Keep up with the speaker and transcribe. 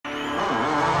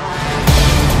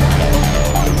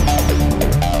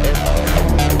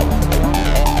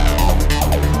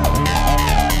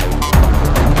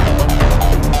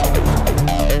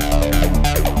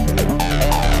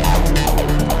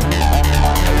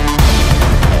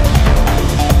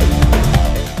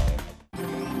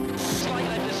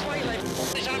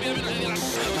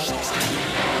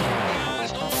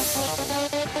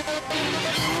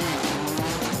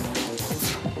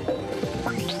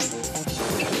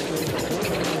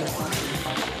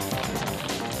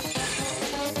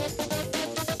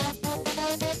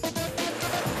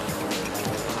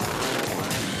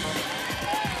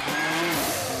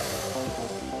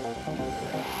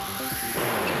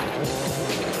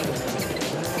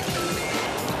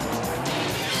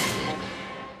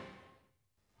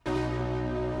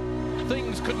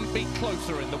be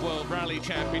closer in the World Rally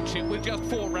Championship. With just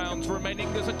 4 rounds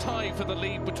remaining, there's a tie for the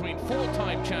lead between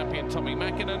 4-time champion Tommi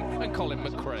Mäkinen and Colin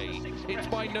McRae. It's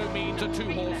by no means a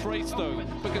 2-horse race though,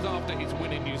 because after his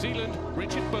win in New Zealand,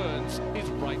 Richard Burns is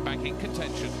right back in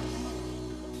contention.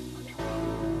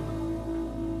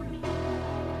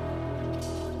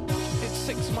 It's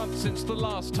 6 months since the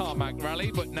last tarmac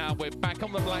rally, but now we're back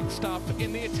on the black stuff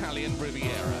in the Italian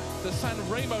Riviera. The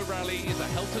Sanremo rally is a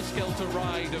helter-skelter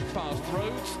ride of fast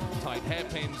roads, tight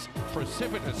hairpins,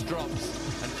 precipitous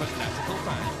drops, and fanatical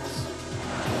fans.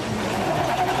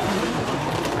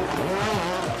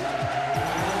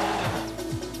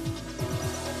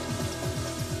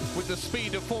 With the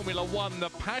speed of Formula One, the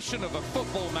passion of a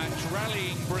football match,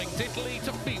 rallying brings Italy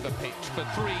to fever pitch for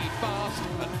 3 fast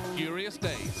and furious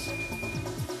days.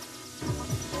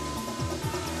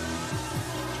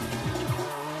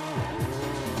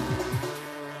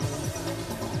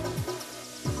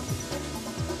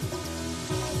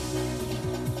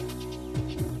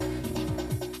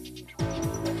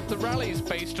 The rally is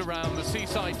based around the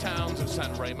seaside towns of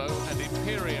Sanremo and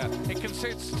Impreza. It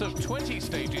consists of 20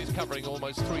 stages covering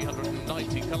almost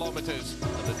 390 kilometers,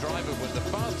 and the driver with the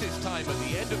fastest time at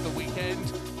the end of the weekend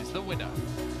is the winner.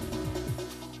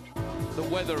 The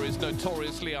weather is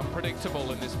notoriously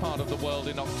unpredictable in this part of the world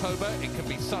in October. It can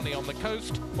be sunny on the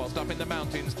coast, whilst up in the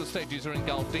mountains the stages are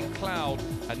engulfed in cloud.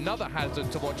 Another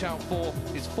hazard to watch out for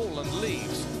is fallen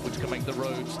leaves, which can make the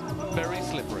roads very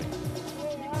slippery.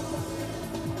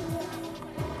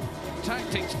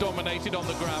 Tactics dominated on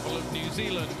the gravel of New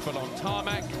Zealand, but on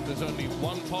tarmac there's only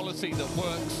one policy that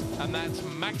works, and that's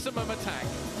maximum attack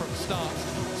from start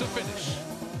to finish.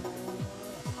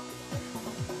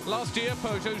 Last year,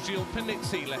 Peugeot's Gilles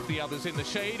Panizzi left the others in the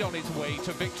shade on his way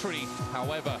to victory.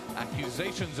 However,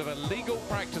 accusations of illegal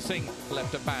practicing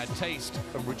left a bad taste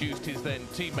and reduced his then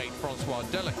teammate François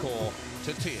Delecour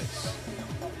to tears.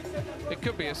 It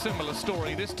could be a similar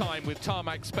story this time, with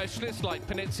tarmac specialists like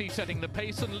Panizzi setting the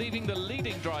pace and leaving the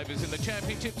leading drivers in the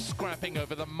championship scrapping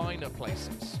over the minor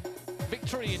places.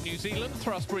 Victory in New Zealand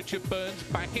thrust Richard Burns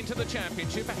back into the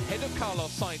championship ahead of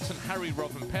Carlos Sainz and Harry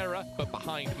Rovanperä, but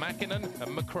behind Mäkinen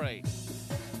and McRae.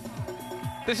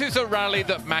 This is a rally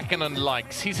that Mäkinen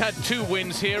likes. He's had 2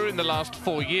 wins here in the last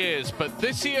 4 years, but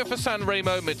this year for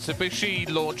Sanremo, Mitsubishi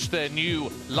launched their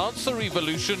new Lancer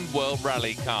Evolution World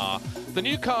Rally car. The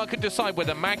new car could decide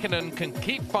whether Mäkinen can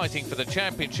keep fighting for the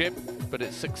championship, but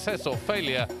its success or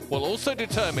failure will also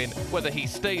determine whether he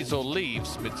stays or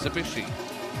leaves Mitsubishi.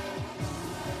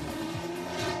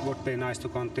 Would be nice to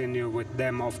continue with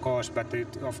them, of course, but it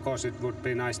would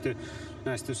be nice to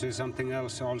see something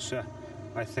else also.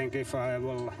 I think if I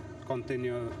will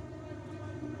continue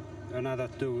another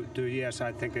two years,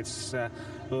 I think it's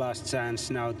last chance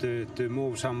now to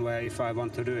move somewhere if I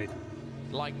want to do it.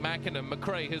 Like Mäkinen,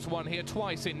 McRae has won here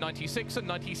twice in 96 and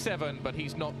 97, but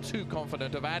he's not too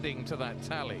confident of adding to that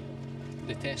tally.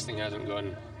 The testing hasn't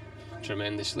gone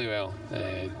tremendously well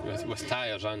with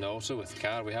tyres and also with the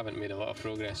car. We haven't made a lot of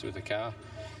progress with the car.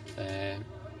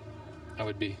 I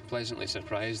would be pleasantly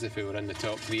surprised if we were in the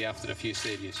top 3 after a few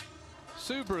stages.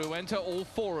 Subaru enter all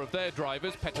 4 of their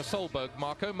drivers. Petter Solberg,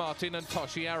 Marco Martin and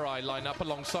Toshi Arai line up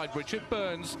alongside Richard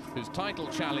Burns, whose title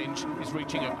challenge is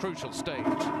reaching a crucial stage.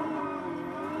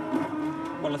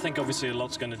 Well, I think obviously a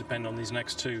lot's going to depend on these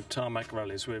next 2 tarmac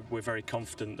rallies. We're very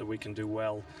confident that we can do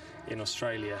well in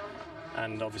Australia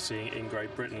and obviously in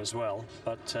Great Britain as well.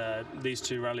 But these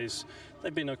 2 rallies,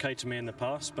 they've been okay to me in the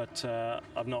past, but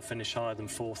I've not finished higher than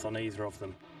 4th on either of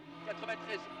them.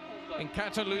 In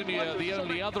Catalonia, the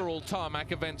only other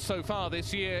all-tarmac event so far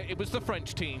this year, it was the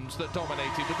French teams that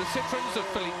dominated, with the Citroëns of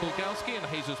Philippe Bugalski and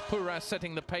Jesus Puras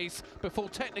setting the pace before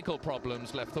technical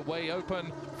problems left the way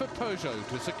open for Peugeot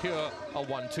to secure a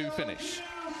 1-2 finish.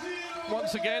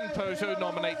 Once again, Peugeot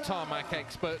nominate tarmac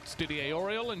experts Didier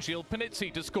Auriol and Gilles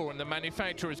Panizzi to score in the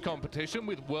manufacturers' competition,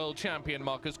 with world champion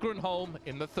Marcus Grönholm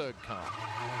in the 3rd car.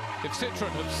 If Citroën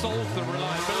have solved the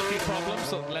reliability problems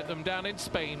that let them down in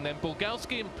Spain, then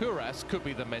Bugalski and Puras could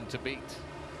be the men to beat.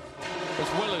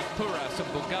 As well as Puras and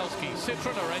Bugalski,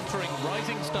 Citroën are entering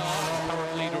rising star and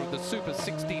current leader of the Super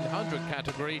 1600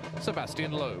 category,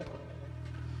 Sebastian Loeb.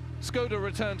 Škoda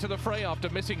returned to the fray after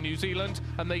missing New Zealand,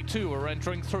 and they too are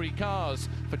entering 3 cars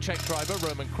for Czech driver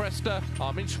Roman Kresta,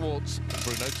 Armin Schwartz and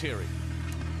Bruno Thierry.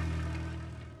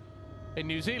 In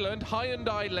New Zealand,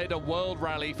 Hyundai led a world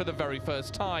rally for the very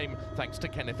first time, thanks to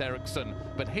Kenneth Eriksson.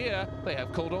 But here, they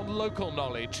have called on local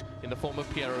knowledge in the form of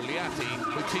Piero Liatti,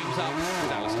 who teams up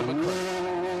with Alistair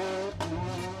McRae.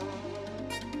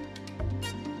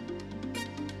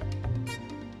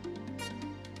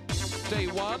 Day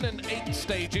 1 and 8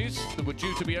 stages. There were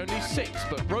due to be only 6,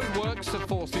 but roadworks have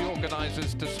forced the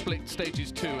organisers to split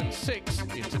stages 2 and 6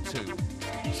 into 2.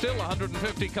 Still,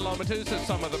 150 kilometres are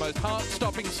some of the most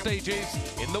heart-stopping stages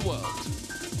in the world.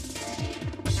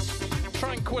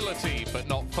 Tranquility, but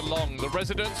not for long. The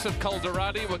residents of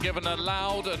Colorado were given a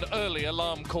loud and early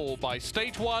alarm call by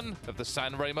Stage 1 of the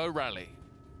Sanremo Rally.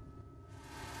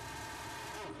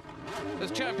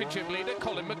 As championship leader,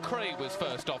 Colin McRae was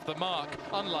first off the mark.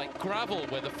 Unlike gravel,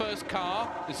 where the first car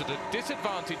is at a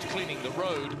disadvantage cleaning the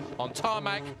road, on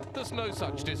tarmac, there's no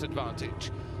such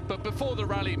disadvantage. But before the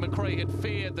rally, McRae had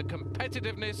feared the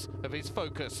competitiveness of his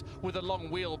Focus. With a long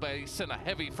wheelbase and a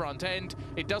heavy front end,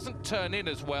 it doesn't turn in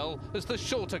as well as the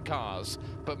shorter cars.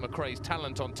 But McRae's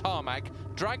talent on tarmac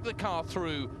dragged the car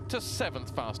through to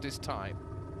 7th fastest time.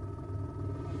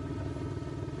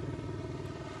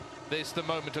 This the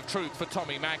moment of truth for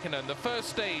Tommi Mäkinen, the first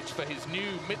stage for his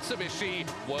new Mitsubishi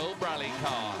World Rally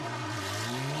car.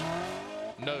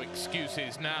 No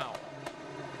excuses now.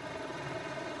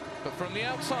 But from the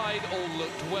outside, all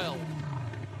looked well.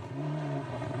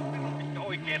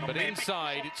 But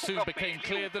inside, it soon became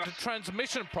clear that a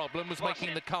transmission problem was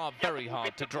making the car very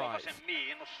hard to drive.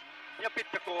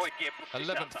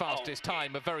 11th fastest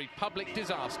time, a very public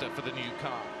disaster for the new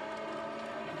car.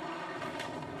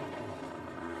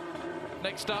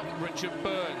 Next up, Richard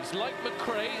Burns. Like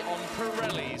McRae on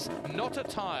Pirellis, not a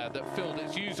tyre that filled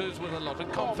its users with a lot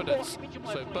of confidence,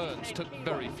 so Burns took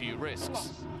very few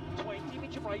risks.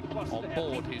 On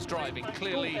board, he's driving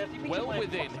clearly well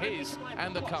within his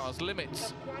and the car's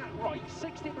limits.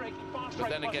 But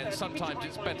then again, sometimes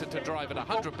it's better to drive at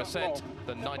 100%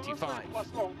 than 95.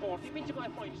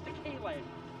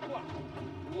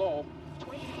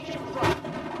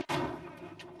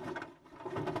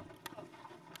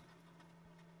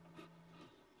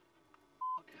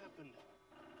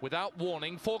 Without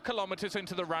warning, 4 kilometres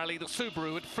into the rally, the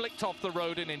Subaru had flicked off the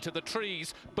road and into the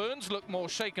trees. Burns looked more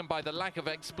shaken by the lack of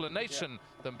explanation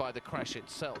than by the crash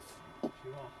itself. Yeah,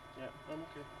 I'm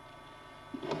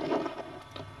okay.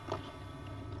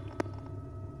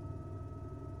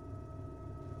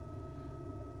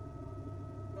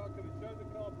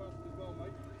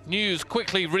 News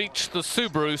quickly reached the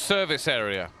Subaru service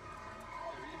area.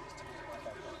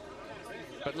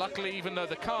 But luckily, even though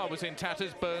the car was in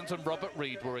tatters, Burns and Robert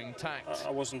Reed were intact.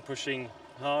 I wasn't pushing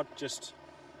hard, just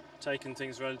taking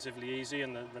things relatively easy,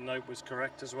 and the note was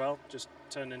correct as well. Just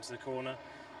turned into the corner,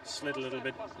 slid a little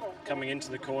bit coming into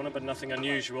the corner, but nothing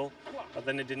unusual. But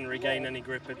then it didn't regain any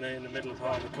grip in the middle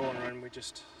part of the corner, and we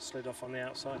just slid off on the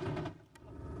outside.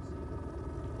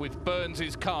 With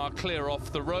Burns' car clear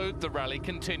off the road, the rally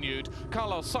continued.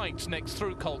 Sainz next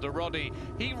through Colderodi.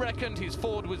 He reckoned his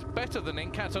Ford was better than in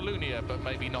Catalonia, but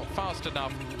maybe not fast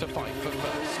enough to fight for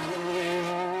first.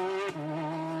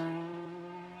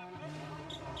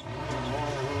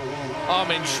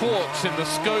 Armin Schwartz in the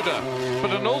Škoda,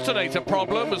 but an alternator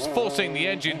problem was forcing the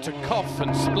engine to cough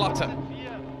and splutter.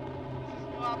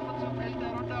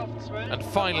 And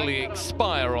finally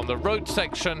expire on the road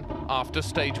section after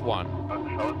stage 1.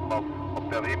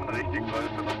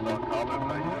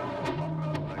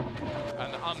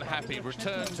 An unhappy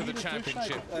return to the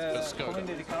championship for Škoda.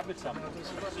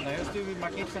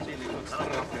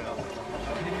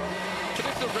 But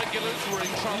if the regulars were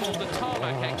in trouble, the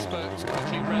tarmac experts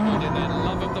quickly revelled in their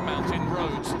love of the mountain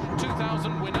roads.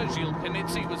 2000 winner Gilles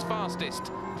Panizzi was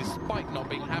fastest, despite not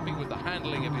being happy with the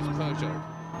handling of his Peugeot.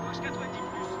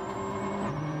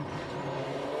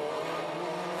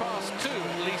 Fast too,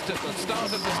 at least at the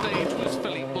start of the stage, was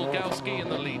Philippe Bugalski in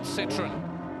the lead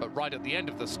Citroën. But right at the end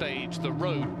of the stage, the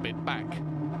road bit back.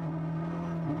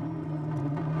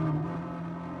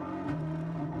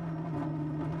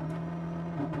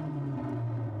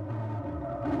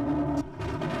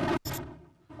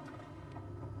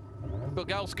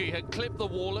 Bugalski had clipped the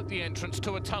wall at the entrance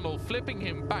to a tunnel, flipping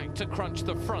him back to crunch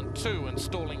the front two and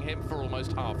stalling him for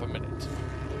almost half a minute.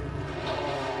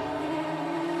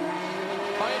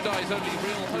 Hyundai's only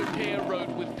real hope here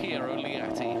rode with Piero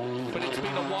Liatti, but it's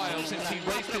been a while since he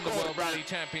raced in the World Rally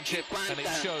Championship, and it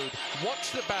showed.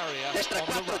 Watch the barrier on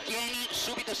the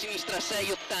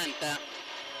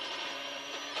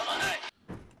right.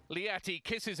 Liatti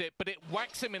kisses it, but it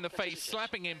whacks him in the face,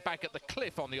 slapping him back at the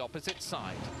cliff on the opposite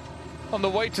side. On the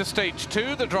way to stage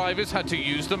 2, the drivers had to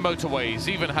use the motorways,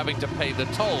 even having to pay the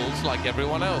tolls like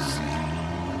everyone else.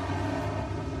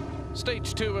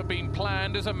 Stage 2 had been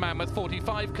planned as a mammoth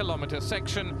 45-kilometre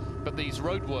section, but these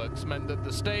roadworks meant that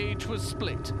the stage was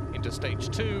split into stage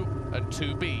 2 and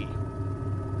 2B.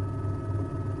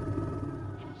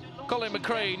 Colin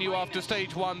McRae knew after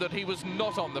stage one that he was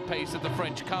not on the pace of the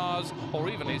French cars or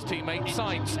even his teammate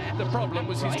Sainz. The problem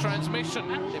was his transmission.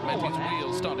 It meant his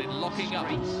wheels started locking up.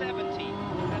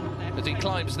 As he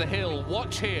climbs the hill,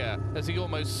 watch here as he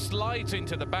almost slides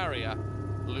into the barrier,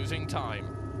 losing time.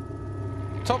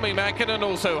 Tommi Mäkinen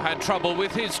also had trouble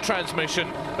with his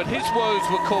transmission, but his woes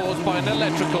were caused by an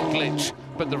electrical glitch.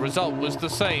 But the result was the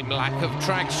same, lack of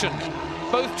traction.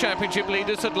 Both championship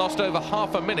leaders had lost over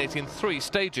half a minute in 3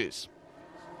 stages.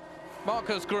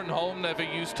 Marcus Grönholm never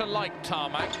used to like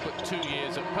tarmac, but 2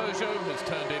 years at Peugeot has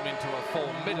turned him into a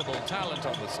formidable talent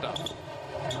on the stuff.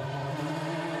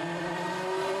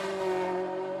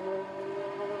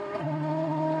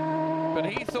 But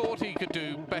he thought he could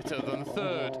do better than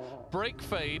third. Brake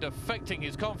fade affecting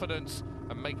his confidence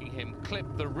and making him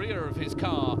clip the rear of his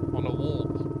car on a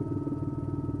wall.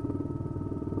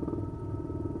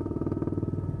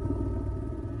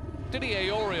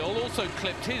 Didier Auriol also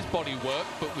clipped his bodywork,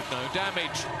 but with no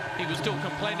damage. He was still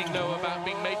complaining, though, about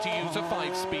being made to use a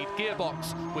 5-speed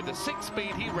gearbox. With a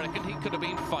 6-speed, he reckoned he could have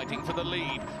been fighting for the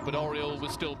lead. But Auriol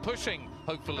was still pushing,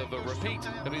 hopeful of a repeat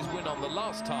of his win on the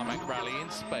last tarmac rally in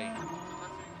Spain.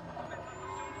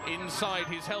 Inside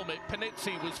his helmet,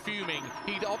 Panizzi was fuming.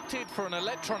 He'd opted for an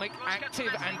electronic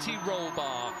active anti-roll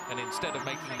bar, and instead of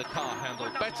making the car handle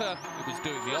better, it was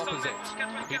doing the opposite.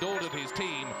 He'd ordered his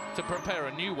team to prepare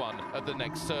a new one at the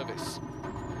next service.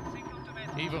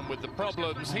 Even with the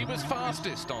problems, he was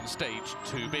fastest on stage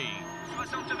 2B.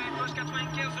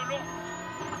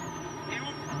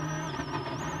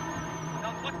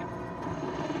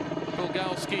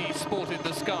 Bugalski sported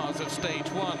the scars of stage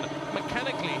 1.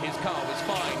 Mechanically, his car was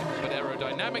fine, but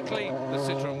aerodynamically, the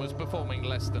Citroën was performing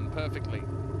less than perfectly.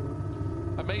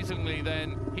 Amazingly,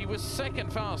 then, he was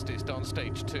second fastest on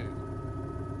stage 2.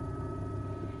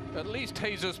 At least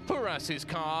Jesus Puras'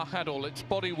 car had all its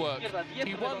bodywork.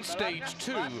 He won stage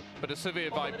 2, but a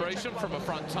severe vibration from a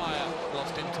front tyre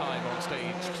lost him time on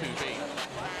stage 2B.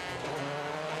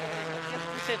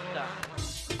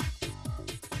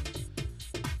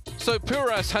 So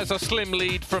Puras has a slim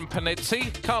lead from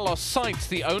Panizzi. Carlos Sainz,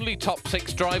 the only top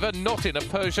 6 driver not in a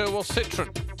Peugeot or Citroën.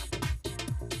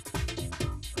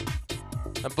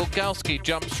 And Bugalski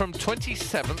jumps from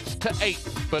 27th to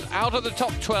 8th, but out of the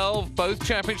top 12, both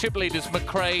championship leaders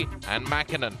McRae and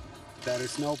Mäkinen. There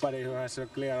is nobody who has a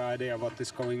clear idea what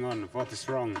is going on, what is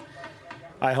wrong.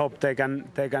 I hope they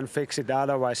can fix it,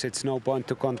 otherwise it's no point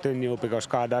to continue because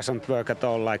car doesn't work at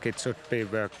all like it should be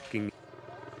working.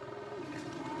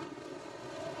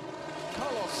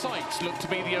 Sainz looked to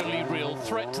be the only real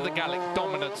threat to the Gallic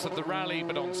dominance of the rally,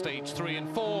 but on stage 3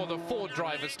 and 4, the Ford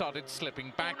driver started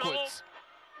slipping backwards.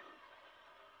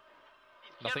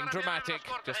 Nothing dramatic,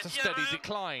 just a steady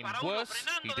decline. Worse,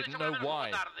 he didn't know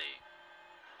why.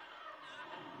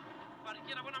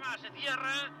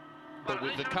 But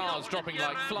with the cars dropping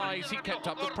like flies, he kept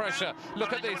up the pressure.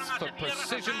 Look at this for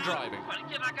precision driving.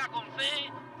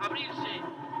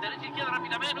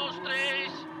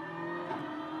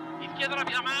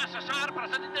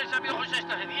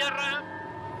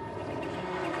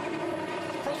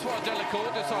 François Delecour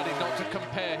decided not to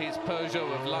compare his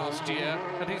Peugeot of last year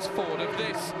and his Ford of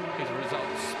this. His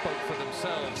results spoke for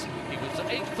themselves. He was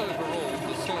 8th overall,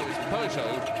 the slowest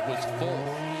Peugeot was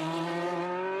 4th.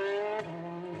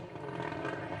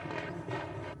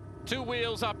 2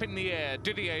 wheels up in the air,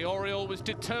 Didier Auriol was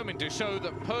determined to show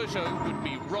that Peugeot would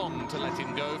be wrong to let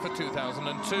him go for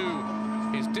 2002.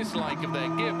 His dislike of their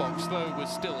gearbox, though, was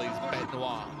still his bête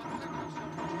noire.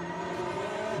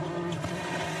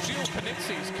 Gilles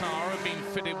Panizzi's car had been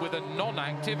fitted with a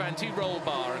non-active anti-roll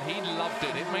bar, and he loved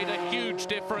it. It made a huge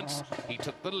difference. He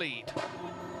took the lead.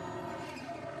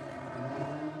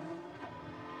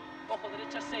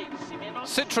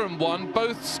 Citroën won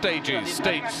both stages.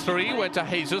 Stage 3 went to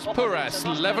Jesus Puras,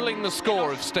 levelling the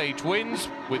score of stage wins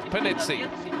with Panizzi.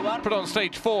 But on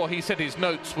stage 4, he said his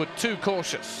notes were too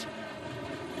cautious.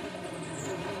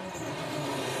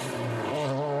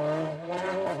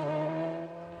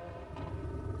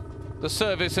 The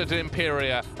service at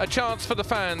Impreza, a chance for the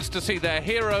fans to see their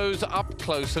heroes up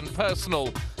close and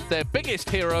personal. Their biggest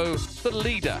hero, the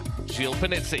leader, Gilles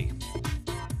Panizzi.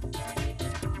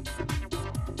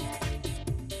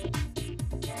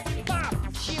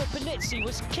 Gilles Panizzi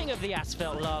was king of the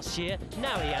asphalt last year.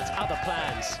 Now he has other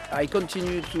plans. I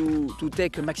continue to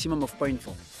take a maximum of points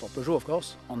for Peugeot, of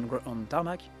course, on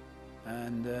tarmac,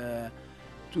 and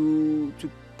to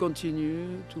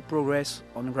continue to progress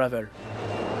on gravel.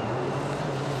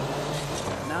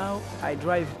 Now I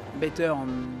drive better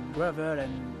on gravel,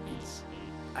 and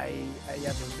I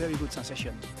have a very good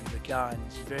sensation with the car, and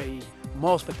it's very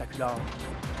more spectacular.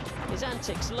 His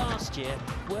antics last year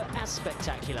were as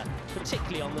spectacular,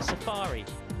 particularly on the Safari,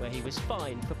 where he was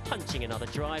fined for punching another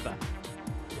driver.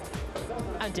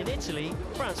 And in Italy,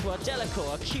 François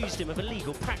Delecour accused him of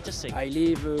illegal practicing. I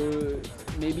leave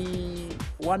maybe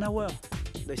 1 hour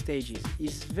the stages.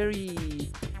 It's very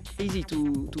easy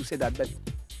to say that, but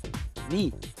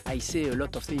me, I say a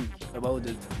lot of things about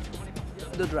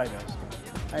the drivers.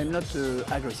 I'm not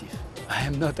aggressive. I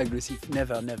am not aggressive,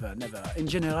 never, never, never. In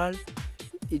general,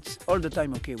 it's all the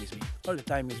time okay with me. All the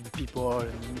time with people.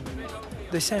 And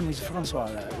the same with François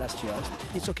last year.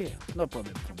 It's okay, no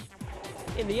problem for me.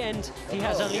 In the end, he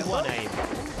has only one aim.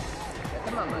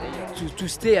 To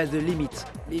stay at the limit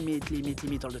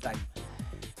all the time.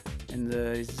 And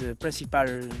it's the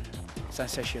principal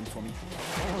sensation for me.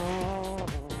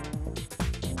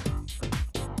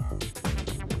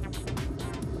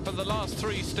 For the last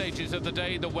 3 stages of the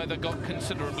day, the weather got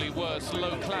considerably worse.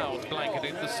 Low clouds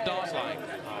blanketed the start line.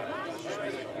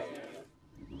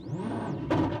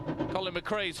 Colin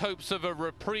McRae's hopes of a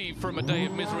reprieve from a day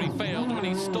of misery failed when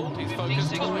he stalled his focus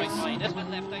twice.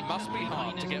 Must be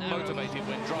hard to get motivated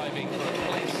when driving for a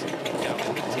place down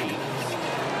in the teens.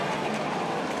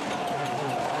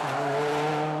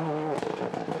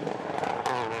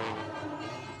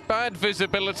 Bad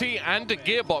visibility and a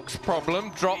gearbox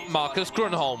problem dropped Marcus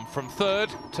Grönholm from 3rd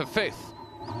to 5th.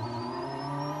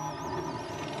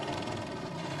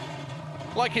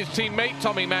 Like his teammate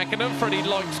Tommi Mäkinen, Freddie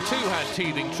Loix too had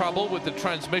teething trouble with the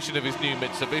transmission of his new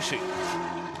Mitsubishi.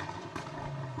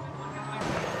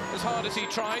 As hard as he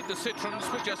tried, the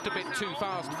Citroens were just a bit too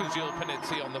fast for Gilles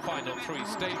Panizzi on the final 3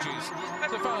 stages.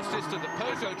 The fastest of the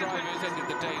Peugeot drivers ended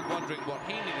the day wondering what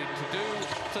he needed to do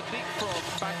to leapfrog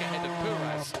back ahead of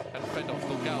Puras and fend off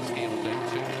Bugalski on day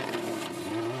 2.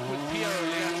 With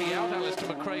Liatti out,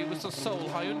 McRae was the sole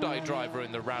Hyundai driver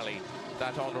in the rally.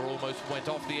 That honour almost went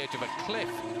off the edge of a cliff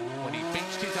when he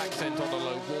beached his accent on a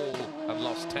low wall and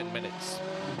lost 10 minutes.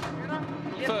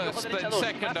 First, then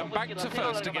second, and back to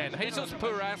first again. Jesus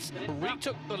Puras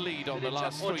retook the lead on the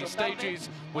last 3 stages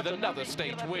with another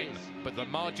stage win, but the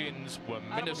margins were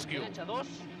minuscule.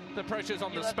 The pressure's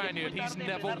on the Spaniard. He's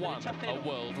never won a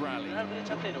world rally.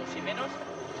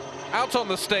 Out on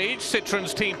the stage,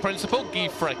 Citroen's team principal,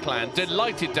 Gilles,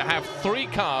 delighted to have 3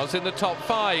 cars in the top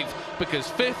 5, because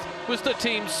 5th was the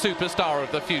team's superstar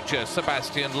of the future,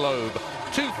 Sebastian Loeb.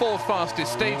 2 fourth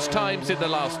fastest stage times in the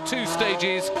last 2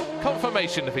 stages,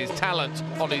 confirmation of his talent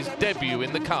on his debut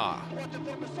in the car.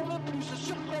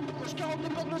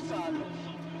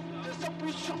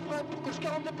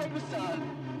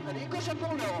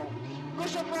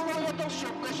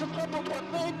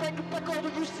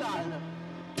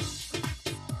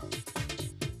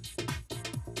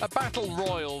 A battle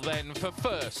royal then for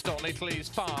first on Italy's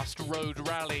fast road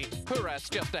rally. Puras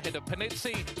just ahead of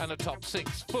Panizzi and a top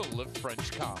 6 full of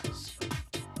French cars.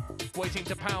 Waiting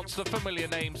to pounce the familiar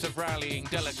names of rallying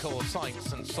Delecour,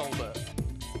 Sainz and Solberg.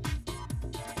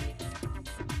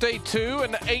 Day 2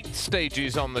 and 8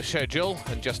 stages on the schedule,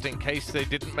 and just in case they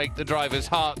didn't make the drivers'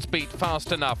 hearts beat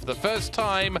fast enough the first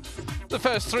time, the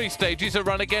first 3 stages are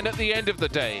run again at the end of the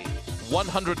day.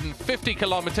 150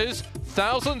 kilometers,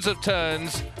 thousands of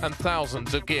turns and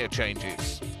thousands of gear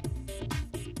changes.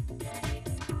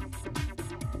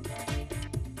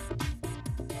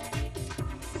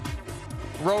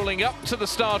 Rolling up to the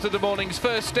start of the morning's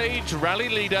first stage, rally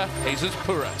leader Jesus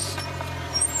Puras.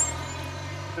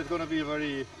 It's going to be a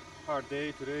very hard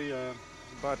day today,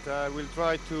 but I will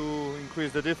try to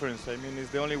increase the difference. I mean,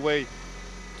 it's the only way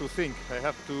to think. I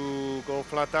have to go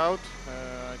flat out.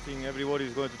 I think everybody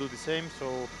is going to do the same,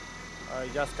 so I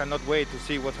just cannot wait to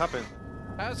see what happens.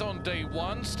 As on day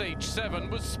 1, stage 7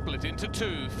 was split into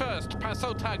 2. First,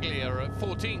 Passo Taglia at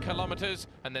 14 kilometers,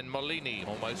 and then Molini,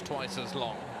 almost twice as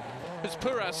long. As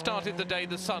Puras started the day,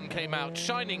 the sun came out,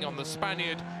 shining on the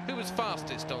Spaniard, who was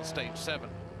fastest on stage 7.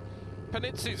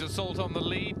 Panizzi's assault on the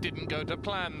lead didn't go to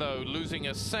plan, though, losing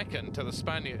a second to the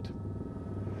Spaniard.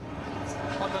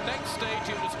 On the next stage,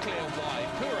 it was clear why.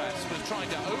 Puras was trying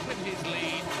to open his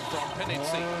lead from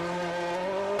Panizzi.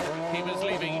 He was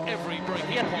leaving every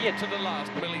braking point to the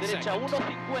last millisecond.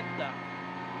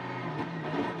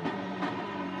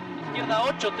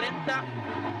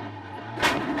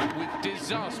 With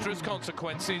disastrous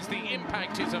consequences, the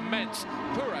impact is immense.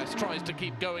 Puras tries to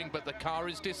keep going, but the car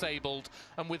is disabled.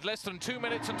 And with less than 2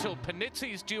 minutes until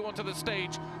Panizzi is due onto the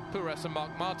stage, Puras and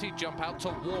Marc Marti jump out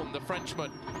to warn the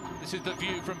Frenchman. This is the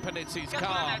view from Panizzi's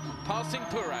car, passing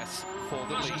Puras for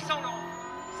the lead.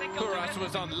 Puras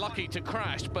was unlucky to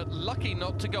crash, but lucky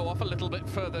not to go off a little bit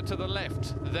further to the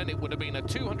left. Then it would have been a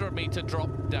 200-meter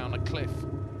drop down a cliff.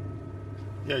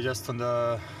 Yeah, just on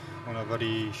the on a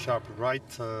very sharp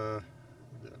right.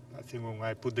 I think when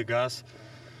I put the gas,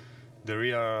 the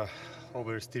rear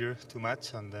oversteer too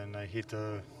much, and then I hit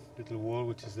a little wall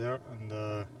which is there,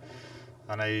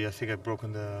 and I think I've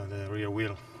broken the rear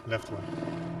wheel, left one.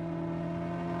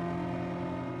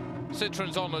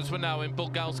 Citroen's honours were now in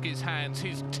Bugalski's hands.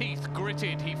 His teeth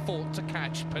gritted, he fought to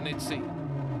catch Panizzi.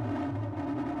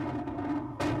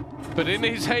 But in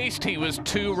his haste, he was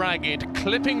too ragged,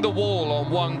 clipping the wall on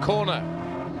one corner.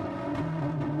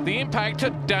 The impact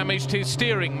had damaged his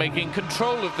steering, making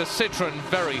control of the Citroen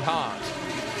very hard.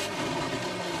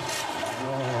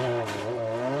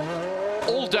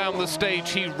 All down the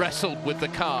stage, he wrestled with the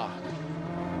car.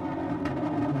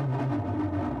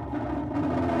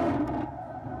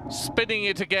 Spinning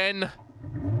it again,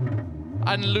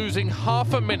 and losing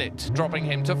half a minute, dropping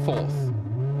him to fourth.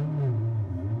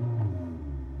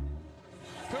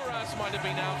 Puras might have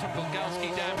been out and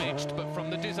Bugalski damaged, but from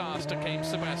the disaster came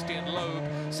Sebastian Loeb,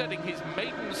 setting his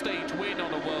maiden stage win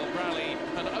on a World Rally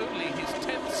and only his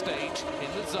 10th stage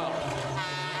in the Zara.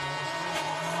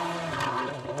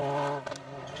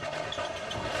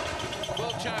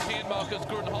 World champion Marcus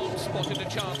Grönholm spotted a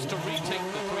chance to retake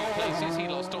the 3 places he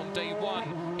lost on day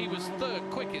 1. He was third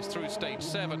quickest through stage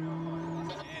 7.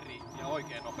 Eri ja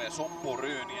oikein nopea Soppu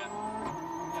Ryyniä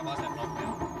ja vasen nopea.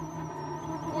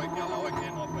 Oikealla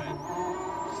oikein nopea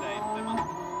 7.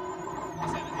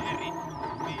 Vasen Eri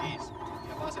 5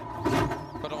 ja vasen.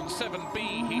 But on 7B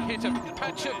he hit a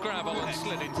patch of gravel and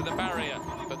slid into the barrier,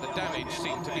 but the damage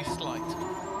seemed to be slight.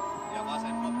 Ja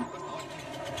vasen nopea.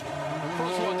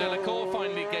 François Delecour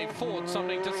finally gave Ford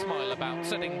something to smile about,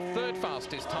 setting third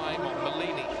fastest time on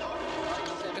Malini.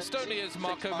 Estonia's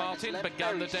Märtin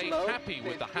began the day happy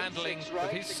with the handling of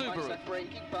his Subaru.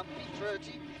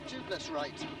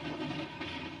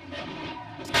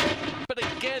 But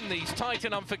again, these tight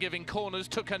and unforgiving corners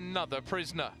took another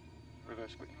prisoner.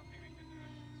 Reverse quick.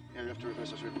 Yeah, you have to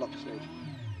reverse as we block the stage.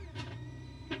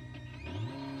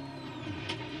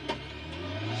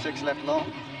 6 left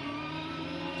long.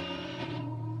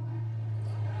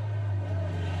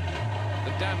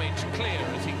 The damage clear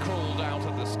as he crawled out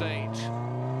of the stage.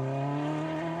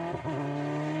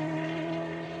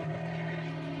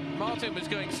 Martin was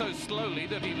going so slowly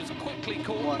that he was quickly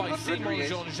caught by Simon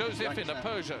Jean-Joseph in a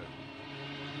Peugeot.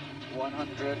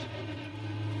 100.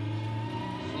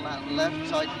 Flat left,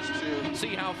 tightens to...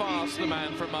 See how fast the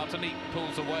man from Martinique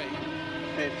pulls away.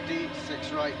 50,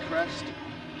 6 right crest.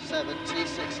 70,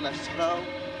 6 left slow.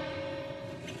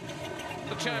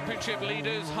 The championship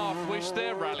leaders half wished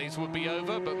their rallies would be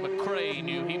over, but McRae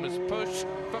knew he must push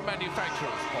for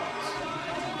manufacturer's points.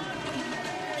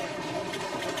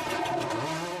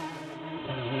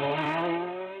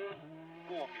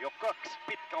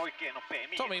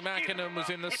 Tommi Mäkinen was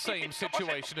in the same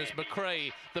situation as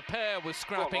McRae. The pair was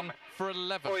scrapping for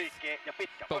 11th.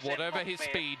 But whatever his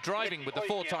speed, driving with the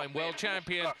 4-time world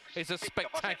champion is a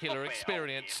spectacular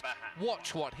experience.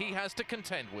 Watch what he has to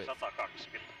contend with.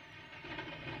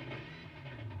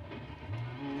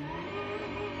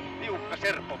 Liukka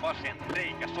serpo vasen,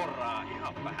 reikä soraa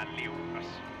ihan vähän liukas.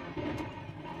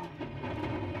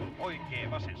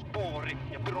 Oikee vasen spoori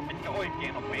ja pyrun mitkä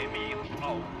oikein nopee miinus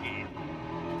aukii.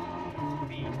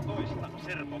 15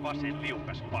 serpo vasen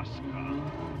liukas paskaa.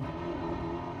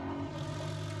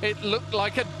 It looked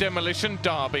like a demolition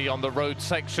derby on the road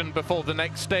section before the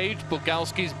next stage.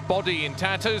 Bugalski's body in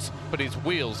tatters, but his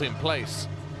wheels in place.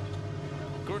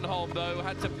 Grönholm, though,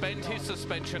 had to bend his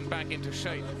suspension back into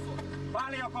shape.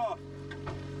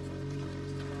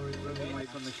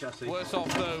 Worse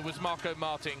off, though, was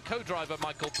Märtin. Co-driver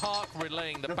Michael Park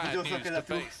relaying the bad news to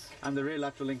base. And the rear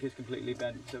lateral link is completely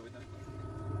bent, so with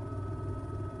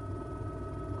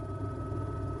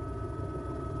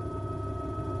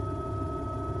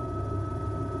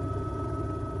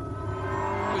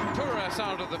Puras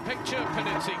out of the picture,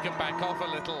 Panizzi can back off a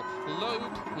little.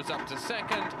 Loeb was up to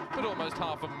second, but almost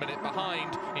half a minute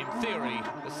behind. In theory,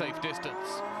 a safe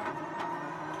distance.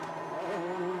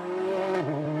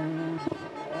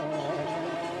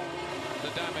 The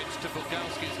damage to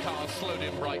Bugalski's car slowed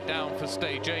him right down for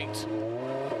stage 8.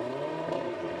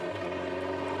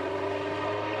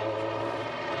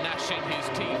 Gnashing his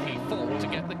teeth, he fought to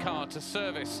get the car to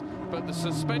service, but the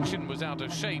suspension was out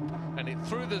of shape and it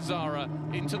threw the Zara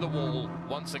into the wall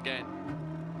once again.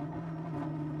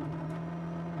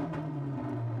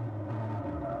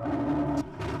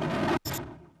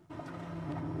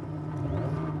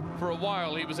 For a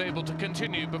while he was able to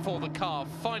continue before the car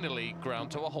finally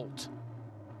ground to a halt.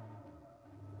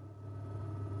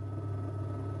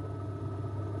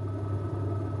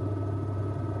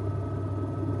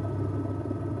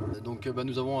 Donc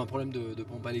nous avons un problème de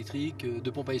pompe électrique,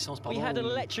 de pompe à essence, pardon. We had an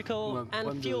electrical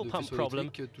and fuel pump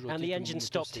problem, and the engine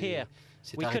stopped here.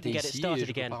 We couldn't get it started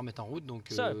again.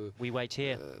 So we wait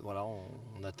here. Voilà,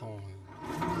 on attend.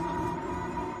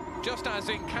 Just as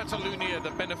in Catalonia,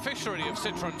 the beneficiary of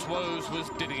Citroën's woes was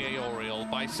Didier Auriol.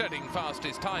 By setting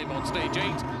fastest time on stage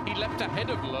 8, he leapt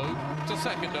ahead of Loeb to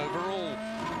second overall.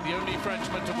 The only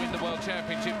Frenchman to win the World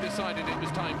Championship decided it was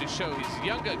time to show his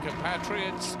younger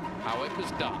compatriots how it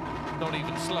was done, not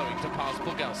even slowing to pass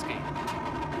Bugalski.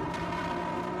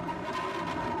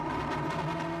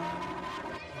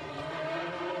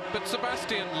 But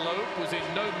Sebastian Loeb was in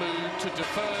no mood to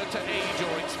defer to age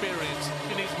or experience.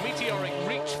 In his meteoric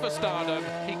reach for stardom,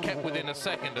 he kept within a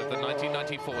second of the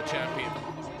 1994 champion.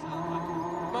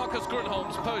 Marcus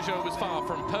Grönholm's Peugeot was far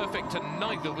from perfect, and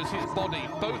neither was his body.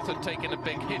 Both had taken a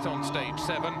big hit on stage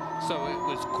 7, so it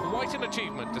was quite an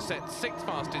achievement to set 6th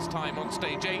fastest time on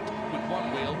stage 8 with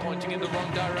one wheel pointing in the wrong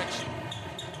direction.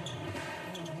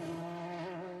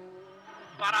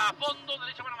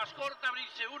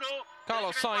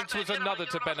 Carlos Sainz was another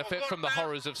to benefit from the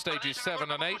horrors of stages 7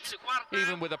 and 8.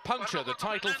 Even with a puncture, the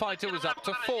title fighter was up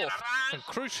to 4th, and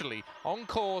crucially, on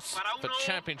course for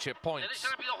championship points.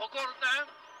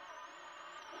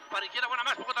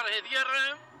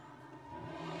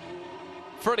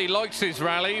 Freddie Loix's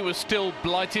rally was still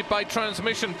blighted by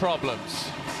transmission problems.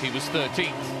 He was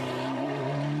 13th.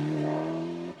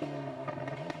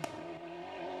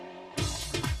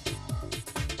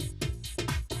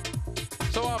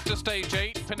 So after stage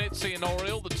 8, Panizzi and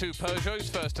Auriol, the two Peugeots,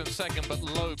 1st and 2nd, but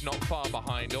Loeb not far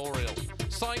behind Auriol.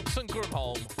 Sainz and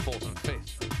Grönholm, 4th and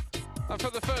 5th. And for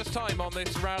the first time on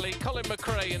this rally, Colin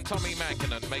McRae and Tommi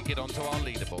Mäkinen make it onto our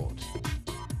leaderboard.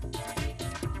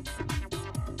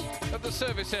 At the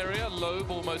service area,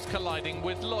 Loeb almost colliding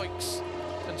with Loix.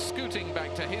 And scooting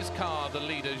back to his car, the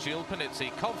leader Gilles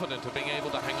Panizzi, confident of being able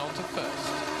to hang on to 1st.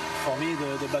 For me,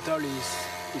 the battle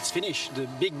is finished, the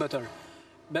big battle.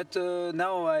 But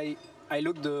now I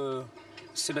look the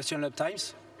Sebastian Loeb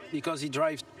times, because he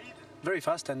drives very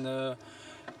fast, and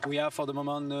we are for the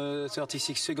moment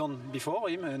 36 seconds before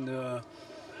him, and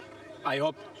I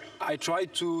hope I try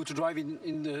to drive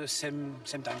in the same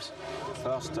times.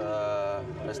 First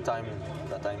best time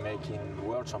that I make in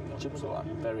World Championship, so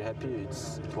I'm very happy.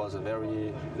 It was a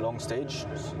very long stage,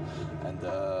 and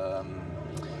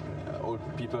all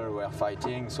people were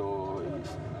fighting, so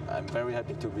I'm very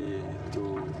happy to win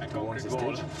this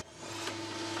stage.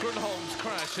 Grönholm's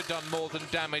crash had done more than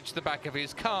damage the back of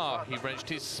his car. He wrenched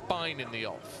his spine in the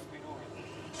off.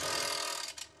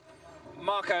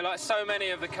 Marco, like so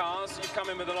many of the cars, you've come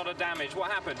in with a lot of damage.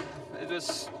 What happened? It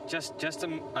was just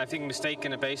I think, mistake in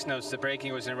the base notes. The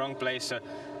braking was in the wrong place, so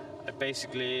I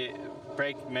basically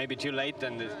braked maybe too late,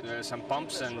 and there were some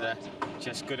bumps, and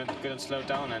just couldn't slow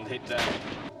down and hit the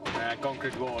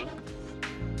concrete wall.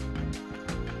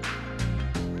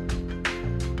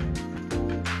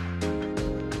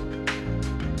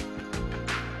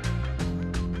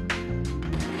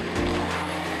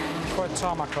 For a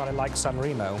tarmac rally like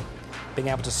Sanremo, being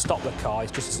able to stop the car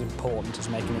is just as important as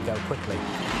making it go quickly.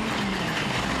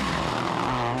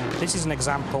 This is an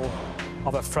example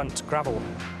of a front gravel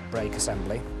brake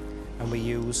assembly, and we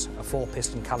use a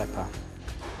 4-piston caliper.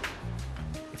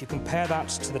 If you compare that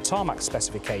to the tarmac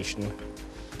specification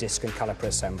disc and caliper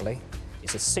assembly,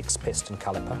 it's a 6-piston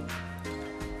caliper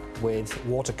with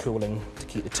water cooling to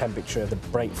keep the temperature of the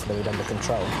brake fluid under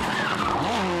control.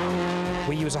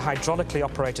 We use a hydraulically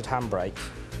operated handbrake,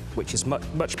 which is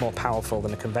much more powerful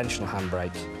than a conventional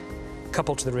handbrake.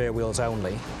 Coupled to the rear wheels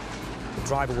only, the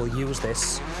driver will use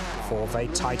this for very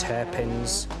tight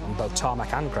hairpins on both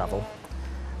tarmac and gravel,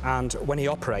 and when he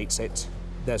operates it,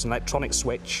 there's an electronic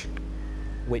switch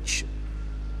which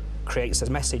creates a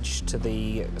message to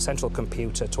the central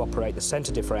computer to operate the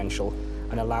centre differential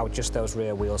and allow just those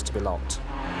rear wheels to be locked.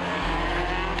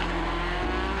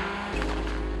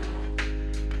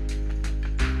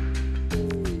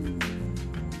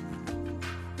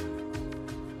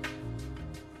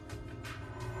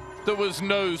 There was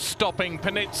no stopping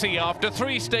Panizzi. After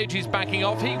 3 stages backing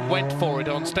off, he went for it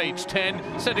on stage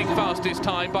 10, setting fastest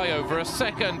time by over a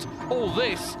second. All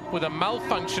this with a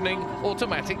malfunctioning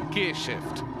automatic gear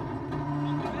shift.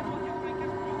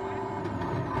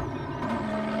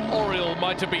 Auriol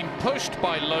might have been pushed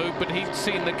by Loeb, but he'd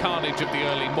seen the carnage of the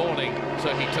early morning,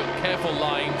 so he took careful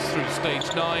lines through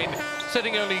stage 9,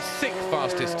 setting only 6th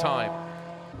fastest time.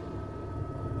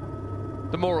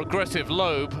 The more aggressive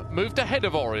Loeb moved ahead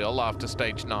of Auriol after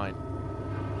stage 9.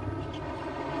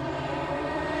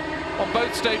 On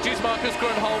both stages, Marcus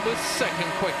Grönholm was 2nd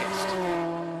quickest.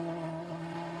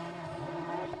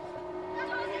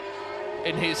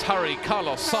 In his hurry,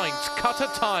 Carlos Sainz cut a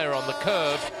tyre on the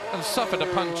curve and suffered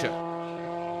a puncture.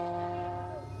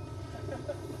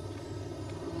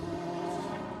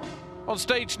 On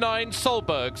stage 9,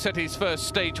 Solberg set his first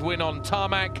stage win on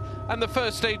tarmac and the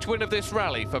first stage win of this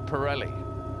rally for Pirelli.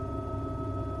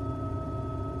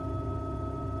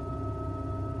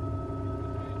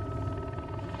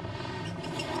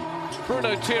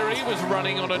 Bruno Thierry was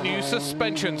running on a new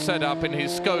suspension setup in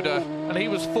his Škoda, and he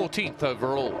was 14th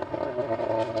overall.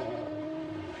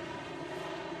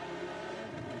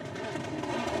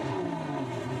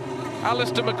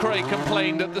 Alistair McRae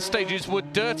complained that the stages were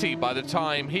dirty by the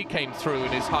time he came through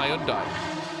in his Hyundai.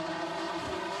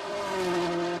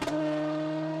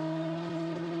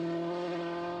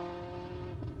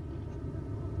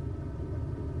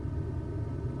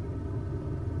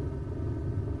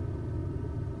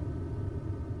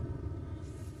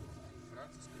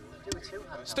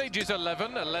 Stages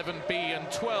 11, 11B and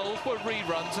 12 were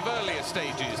reruns of earlier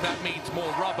stages. That means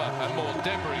more rubber and more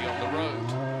debris on the road.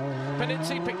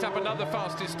 Panizzi picked up another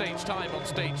fastest stage time on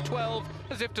stage 12,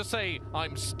 as if to say,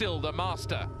 I'm still the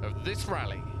master of this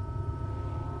rally.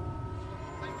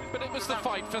 But it was the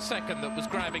fight for second that was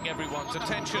grabbing everyone's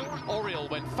attention. Auriol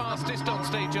went fastest on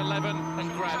stage 11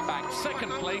 and grabbed back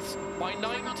second place by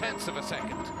 9/10 of a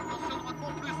second.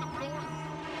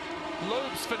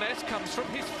 Loeb's finesse comes from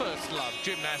his first love,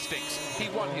 gymnastics. He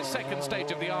won his second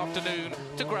stage of the afternoon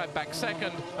to grab back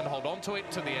second and hold on to it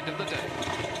to the end of the day.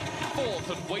 Fourth,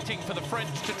 and waiting for the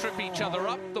French to trip each other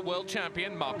up, the world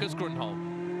champion Marcus Grönholm.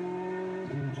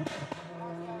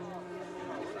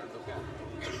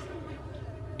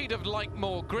 He'd have liked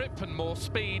more grip and more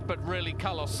speed, but really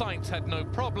Carlos Sainz had no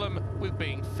problem with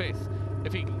being fifth.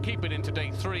 If he can keep it into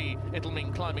day 3, it'll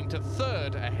mean climbing to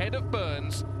third ahead of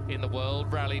Burns in the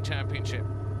World Rally Championship.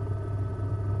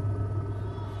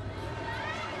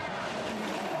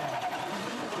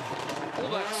 All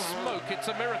that smoke, it's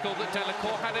a miracle that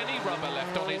Delecour had any rubber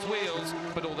left on his wheels,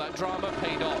 but all that drama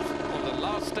paid off. On the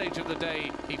last stage of the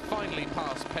day, he finally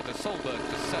passed Peter Solberg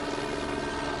to 7th.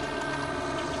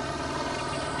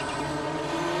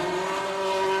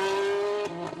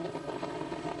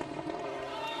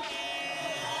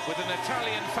 With an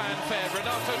Italian fanfare,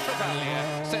 Renato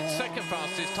Travaglia set second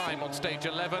fastest time on stage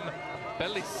 11,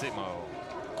 bellissimo.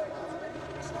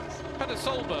 Peter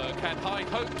Solberg had high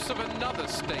hopes of another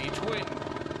stage win.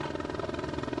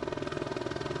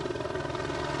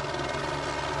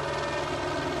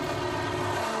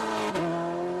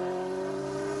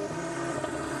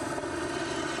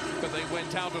 But they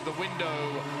went out of the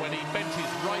window when he bent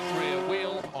his right rear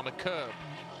wheel on a curb.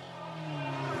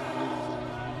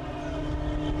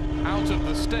 Out of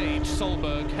the stage,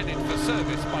 Solberg headed for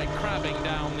service by crabbing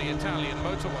down the Italian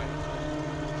motorway.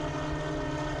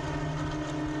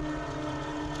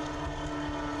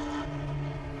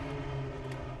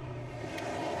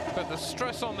 But the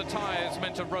stress on the tyres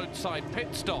meant a roadside pit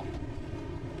stop.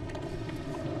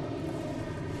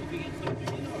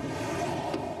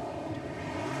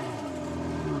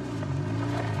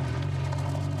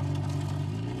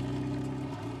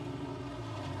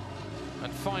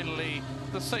 And finally,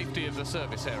 the safety of the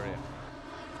service area.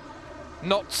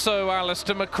 Not so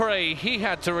Alistair McRae. He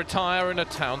had to retire in a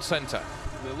town centre.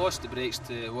 We lost the brakes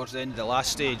towards the end of the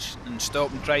last stage and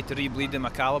stopped and tried to re-bleed them.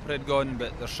 My caliper had gone,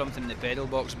 but there's something in the pedal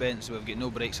box bent, so we've got no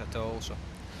brakes at all, so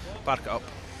park it up.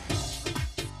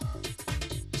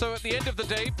 So at the end of the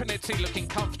day, Panizzi looking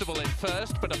comfortable in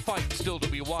first, but a fight still to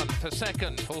be won for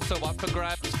second. Also up for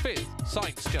grabs, fifth.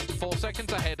 Sainz just 4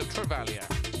 seconds ahead of Travaglia.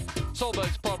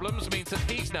 Solberg's problems means that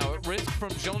he's now at risk from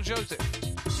Jean-Joseph.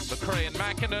 McRae and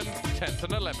Mäkinen, 10th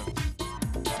and 11th.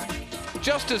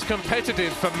 Just as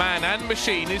competitive for man and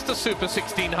machine is the Super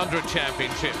 1600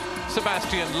 Championship.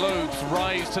 Sebastian Loeb's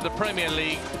rise to the Premier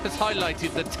League has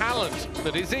highlighted the talent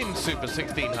that is in Super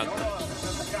 1600.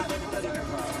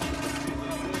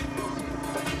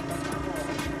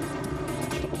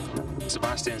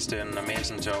 Sebastian's doing an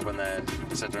amazing job in the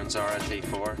Citroen Zara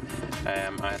T4.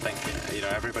 I think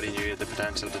everybody knew he had the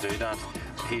potential to do that.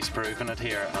 He's proven it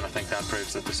here, and I think that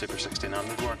proves that the Super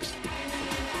 1600 works.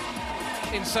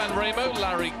 In Sanremo,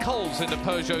 Larry Coles in the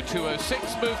Peugeot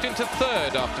 206 moved into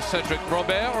third after Cedric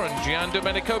Robert and Gian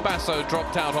Domenico Basso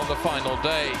dropped out on the final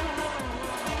day.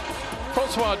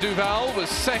 François Duval was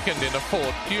second in a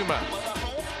Ford Puma.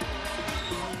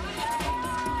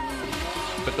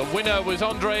 But the winner was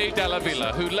Andre Della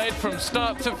Villa, who led from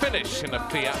start to finish in a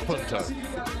Fiat Punto.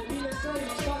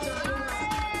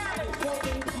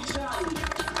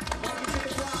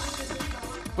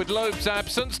 With Loeb's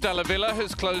absence, Della Villa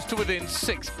has closed to within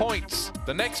 6 points.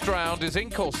 The next round is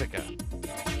in Corsica.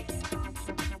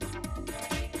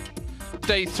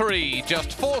 Day 3,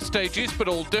 just 4 stages, but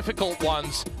all difficult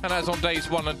ones. And as on days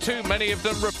 1 and 2, many of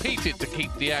them repeated to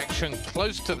keep the action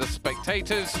close to the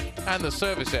spectators and the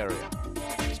service area.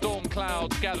 Storm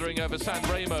clouds gathering over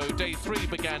Sanremo. Day 3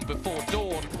 began before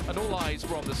dawn, and all eyes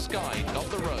were on the sky, not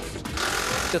the road.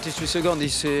 33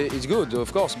 seconds is good,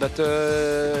 of course, but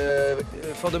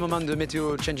for the moment the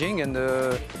meteo changing, and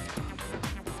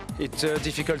it's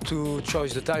difficult to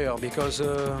choose the tire because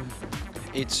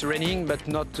it's raining, but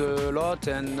not a lot,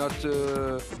 and not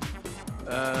on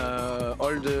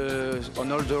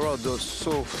all the roads.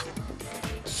 So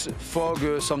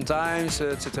fog sometimes,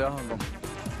 etc.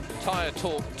 Tyre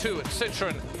talk too at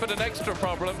Citroën, but an extra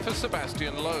problem for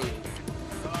Sebastian Loeb.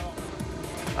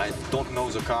 I don't know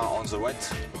the car on the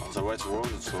wet road,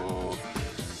 so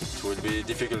it will be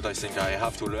difficult. I think I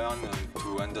have to learn and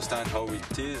to understand how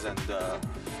it is, and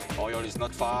Auriol is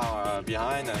not far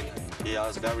behind, and he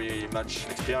has very much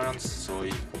experience, so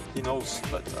he knows.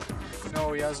 But you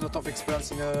know, he has a lot of experience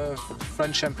in the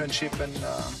French Championship, and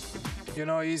you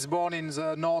know, he's born in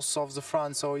the north of the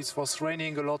France, so it was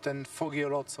raining a lot and foggy a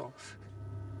lot. So.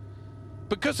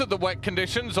 Because of the wet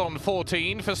conditions on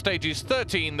 14, for stages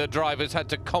 13, the drivers had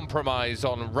to compromise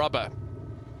on rubber.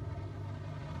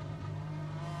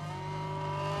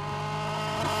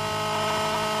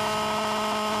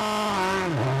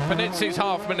 Panizzi's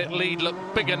half-minute lead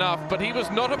looked big enough, but he was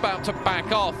not about to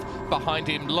back off. Behind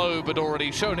him, Loeb had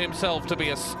already shown himself to be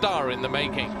a star in the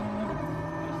making.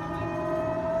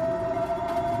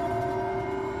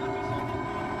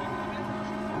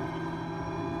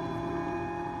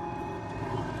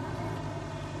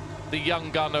 The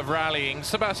young gun of rallying,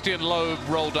 Sebastian Loeb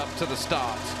rolled up to the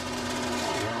start.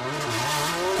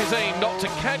 His aim not to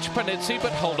catch Panizzi,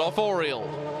 but hold off Auriol.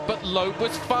 But Loeb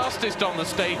was fastest on the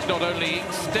stage, not only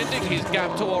extending his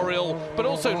gap to Auriol, but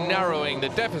also narrowing the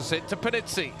deficit to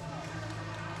Panizzi.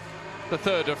 The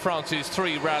third of France's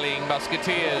 3 rallying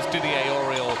musketeers, Didier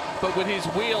Auriol, but with his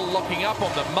wheel locking up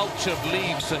on the mulch of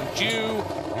leaves and dew,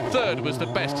 third was the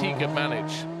best he could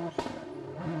manage.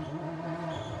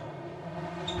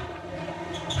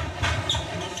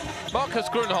 Marcus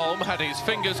Grönholm had his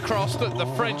fingers crossed that the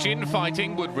French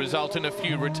infighting would result in a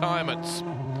few retirements.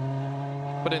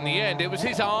 But in the end, it was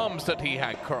his arms that he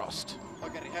had crossed.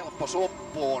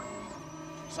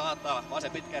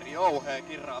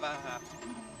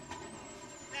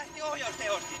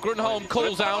 Grönholm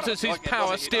calls out as his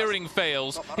power steering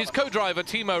fails. His co-driver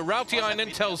Timo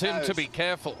Rautiainen tells him to be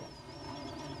careful.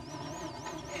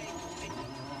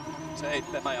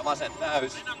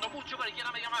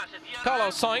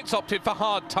 Carlos Sainz opted for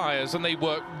hard tyres, and they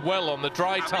worked well on the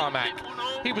dry tarmac.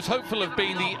 He was hopeful of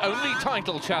being the only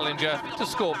title challenger to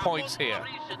score points here.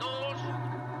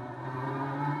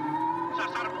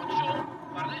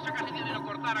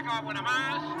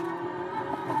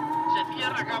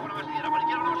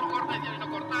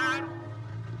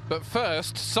 But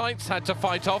first, Sainz had to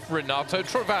fight off Renato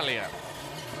Travaglia.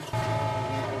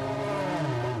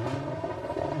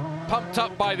 Pumped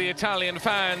up by the Italian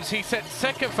fans, he set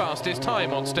second fastest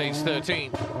time on stage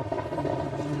 13.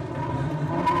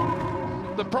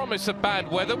 The promise of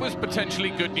bad weather was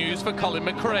potentially good news for Colin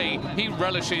McRae. He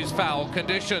relishes foul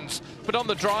conditions, but on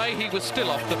the dry he was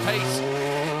still off the pace.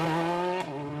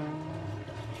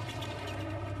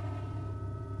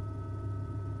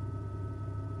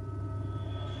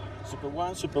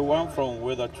 Super 1 from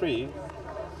Weather 3.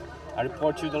 I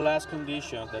report you the last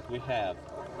conditions that we have.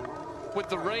 With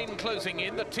the rain closing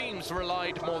in, the teams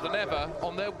relied more than ever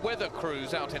on their weather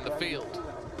crews out in the field.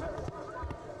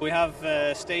 We have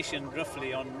stationed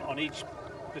roughly on each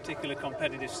particular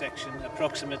competitive section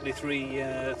approximately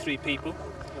three people,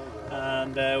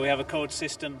 and we have a code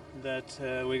system that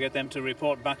we get them to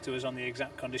report back to us on the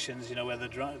exact conditions, you know, whether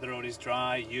the road is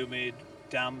dry, humid,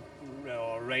 damp,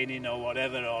 or raining or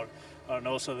whatever, and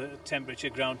also the temperature,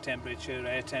 ground temperature,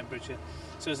 air temperature,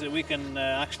 so that we can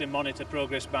actually monitor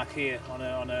progress back here on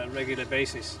a regular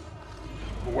basis.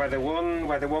 Weather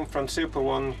 1 from Super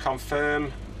 1,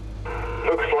 confirm.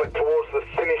 Looks like towards the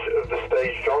finish of the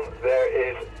stage, John,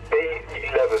 there is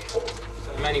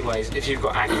B11. In many ways, if you've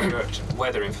got accurate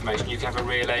weather information, you can have a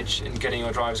real edge in getting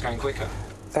your drivers going quicker.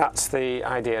 That's the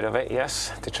idea of it,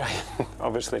 yes, to try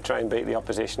and beat the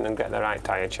opposition and get the right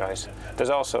tyre choice. There's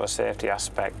also a safety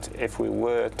aspect. If we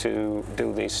were to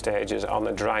do these stages on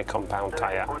a dry compound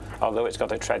tyre, although it's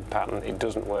got a tread pattern, it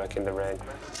doesn't work in the rain.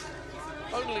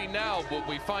 Only now will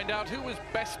we find out who was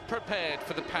best prepared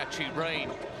for the patchy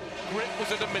rain. Grip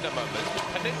was at a minimum, as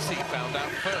Panizzi found out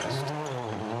first.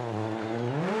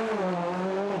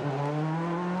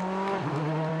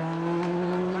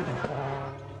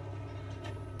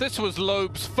 This was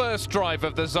Loeb's first drive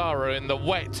of the Zara in the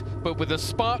wet, but with the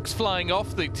sparks flying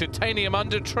off the titanium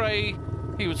under tray,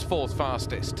 he was fourth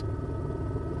fastest.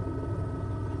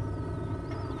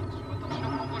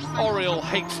 Auriol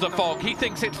hates the fog. He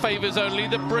thinks it favours only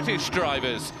the British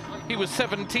drivers. He was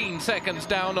 17 seconds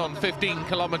down on 15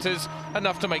 kilometres,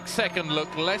 enough to make second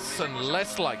look less and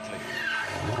less likely.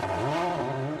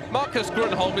 Marcus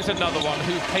Grönholm is another one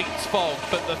who hates fog,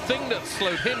 but the thing that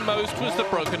slowed him most was the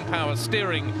broken power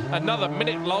steering. Another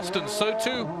minute lost, and so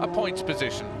too a points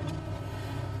position.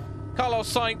 Carlos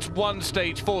Sainz won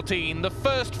stage 14, the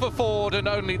first for Ford and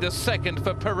only the second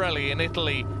for Pirelli in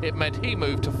Italy. It meant he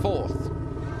moved to fourth.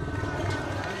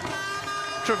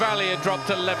 Travaglia dropped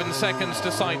 11 seconds to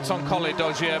Sainz on Col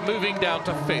d'Ogier, moving down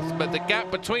to fifth, but the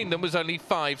gap between them was only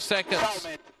 5 seconds.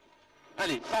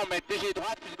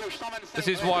 This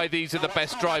is why these are the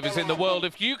best drivers in the world.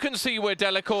 If you can see where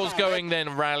Delecour's going,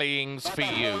 then rallying's for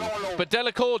you. But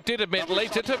Delecour did admit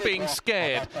later to being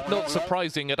scared, not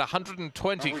surprising at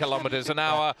 120 kilometers an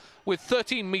hour with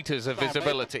 13 meters of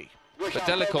visibility. But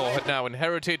Delecour had now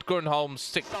inherited Grönholm's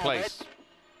 6th place.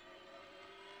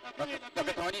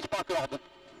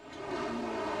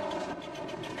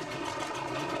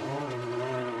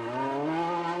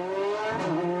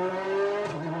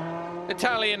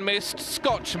 Italian missed,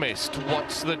 Scotch missed.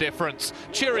 What's the difference?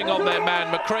 Cheering on their man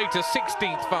McRae to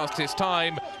 16th fastest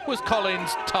time was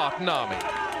Colin's Tartanami.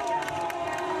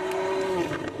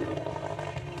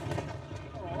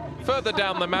 Further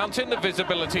down the mountain, the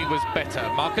visibility was better.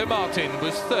 Marco Martin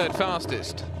was 3rd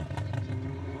fastest.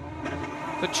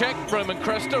 The Czech Roman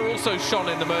Cresta also shone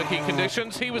in the murky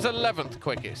conditions. He was 11th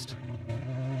quickest.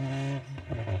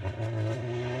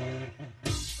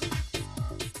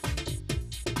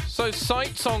 So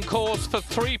Sainz on course for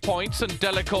 3 points and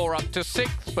Delecour up to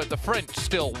 6th, but the French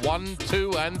still 1,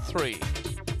 2 and 3.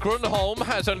 Grönholm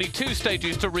has only 2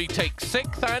 stages to retake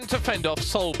 6th and to fend off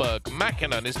Solberg.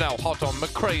 Mäkinen is now hot on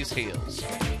McRae's heels.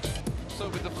 So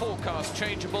with the forecast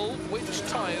changeable, which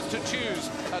tyres to choose?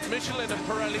 At Michelin and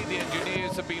Pirelli, the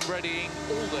engineers have been readying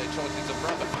all their choices of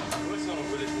rubber.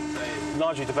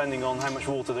 Largely depending on how much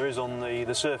water there is on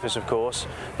the surface, of course,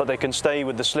 but they can stay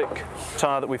with the slick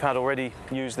tyre that we've had already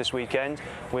used this weekend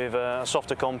with a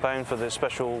softer compound for the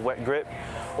special wet grip,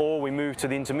 or we move to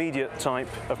the intermediate type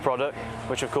of product,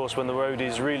 which of course when the road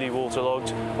is really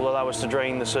waterlogged will allow us to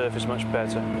drain the surface much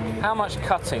better. How much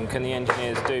cutting can the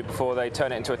engineers do before they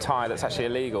turn it into a tyre that's actually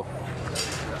illegal?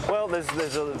 Well, there's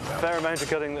a fair amount of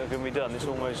cutting that can be done. It's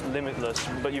almost limitless,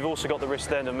 but you've also got the risk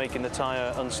then of making the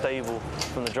tyre unstable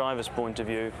from the driver's point of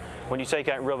view. When you take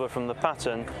out rubber from the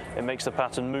pattern, it makes the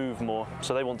pattern move more,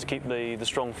 so they want to keep the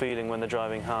strong feeling when they're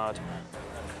driving hard.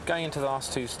 Going into the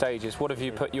last 2 stages, what have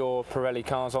you put your Pirelli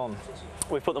cars on?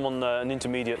 We've put them on an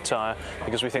intermediate tyre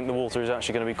because we think the water is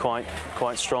actually going to be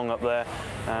quite strong up there,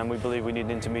 and we believe we need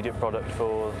an intermediate product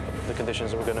for the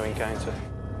conditions that we're going to encounter.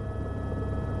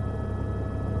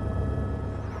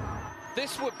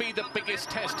 This would be the biggest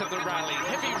test of the rally.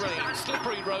 Heavy rain,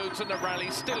 slippery roads and the rally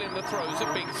still in the throes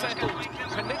of being settled.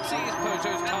 Panizzi is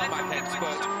Peugeot's tarmac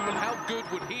expert, but how good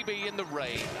would he be in the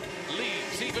rain?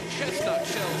 Leaves, even chestnut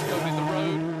shells coated the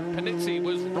road. Panizzi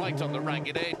was right on the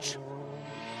ragged edge.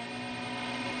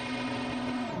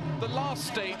 The last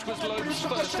stage was Loeb's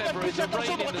first ever in the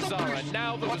rain in the Zara.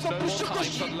 Now there was no more time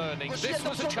for learning. This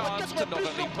was a chance to not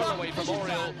only pull away from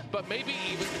Auriol, but maybe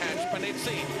even catch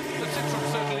Panizzi. The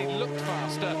Citroën certainly looked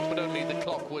faster, but only the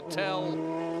clock would tell.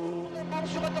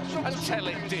 And tell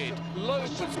it did. Loeb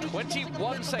was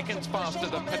 21 seconds faster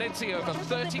than Panizzi over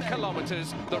 30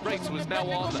 kilometres. The race was now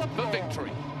on for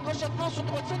victory.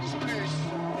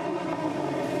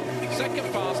 Second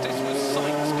fastest was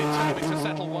Sainz, determined to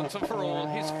settle once and for all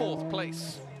his 4th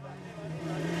place.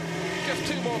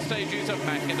 Just 2 more stages and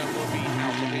Mäkinen will be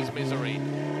out of his misery.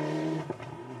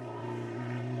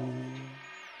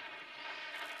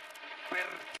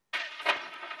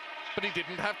 But he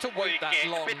didn't have to wait that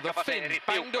long. The Finn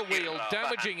banged a wheel,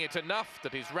 damaging it enough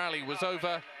that his rally was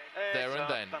over there and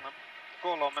then.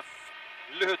 3,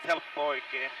 lyhyt helppo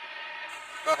oikein.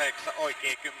 8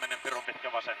 oikein, 10 pirun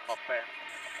pitkä vasen nopea.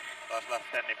 Taas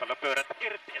lähtee niin paljon pyörätä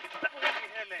irti, että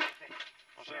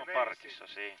no se on parkissa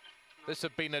siinä. This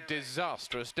had been a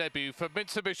disastrous debut for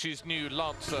Mitsubishi's new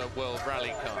Lancer World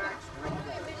Rally car.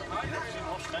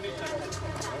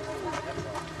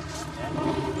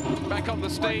 Back on the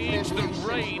stage, the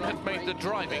rain had made the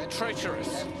driving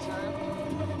treacherous.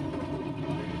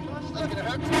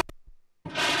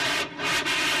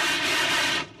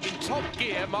 In top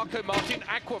gear, Marco Martin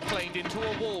aquaplaned into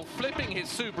a wall, flipping his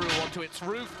Subaru onto its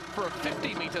roof for a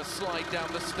 50-metre slide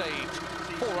down the stage.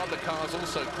 4 other cars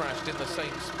also crashed in the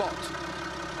same spot.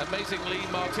 Amazingly,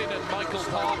 Martin and Michael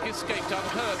Park escaped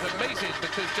unhurt. Amazing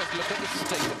because just look at the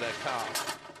state of their car.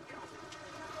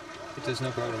 It is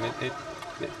no problem.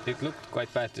 It looked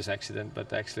quite bad, this accident,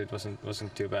 but actually it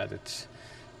wasn't too bad. It's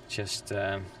just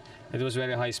it was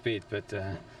very high speed, but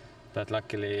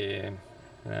luckily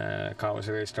car was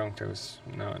really strong. There was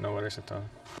no worries at all.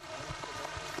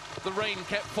 The rain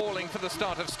kept falling for the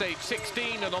start of stage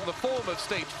 16, and on the form of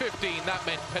stage 15, that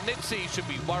meant Panizzi should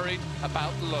be worried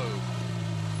about Loeb.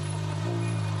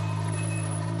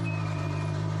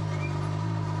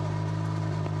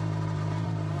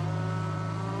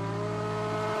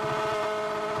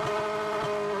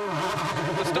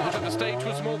 The start of the stage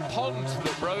was more pond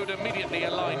than road, immediately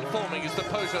a line forming as the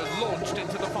Peugeot launched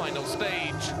into the final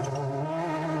stage.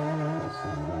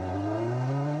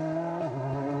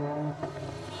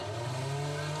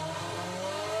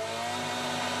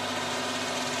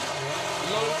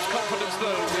 Loeb's confidence,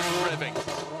 though, was revving.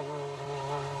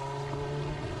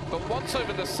 But once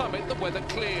over the summit, the weather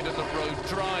cleared and the road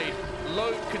dried.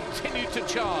 Loeb continued to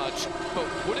charge, but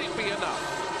would it be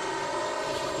enough?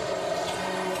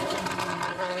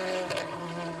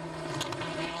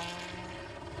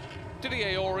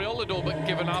 Didier Auriol had all but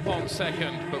given up on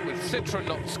second, but with Citroën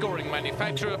not scoring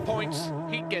manufacturer points,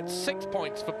 he'd get 6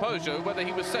 points for Peugeot whether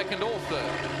he was second or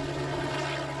third.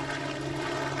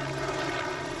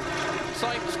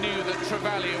 Sainz knew that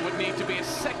Travaglia would need to be a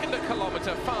second a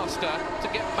kilometre faster to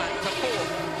get back to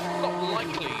fourth. Not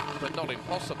likely, but not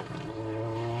impossible.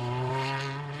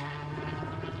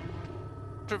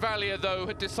 Travaglia, though,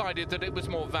 had decided that it was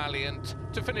more valiant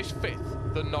to finish fifth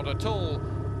than not at all.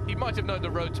 He might have known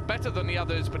the roads better than the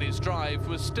others, but his drive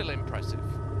was still impressive.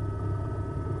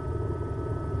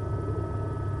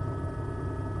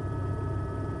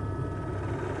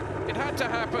 It had to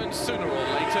happen sooner or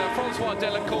later. François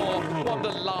Delecour won the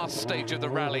last stage of the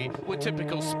rally with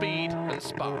typical speed and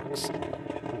sparks.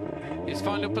 His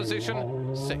final position,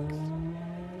 6th.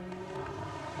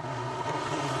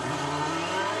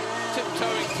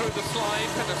 Tiptoeing through the slide,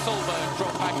 Peter Solberg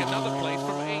dropped back another place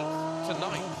from 8th to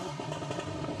 9th.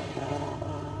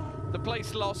 The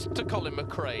place lost to Colin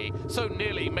McRae, so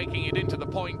nearly making it into the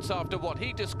points after what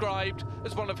he described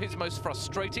as one of his most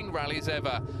frustrating rallies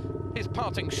ever. His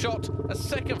parting shot, a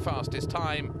second fastest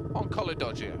time on Colin.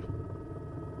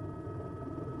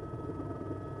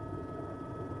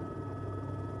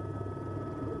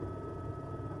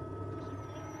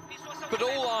 But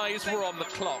all eyes were on the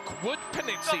clock. Would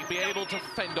Panizzi be able to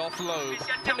fend off Loeb?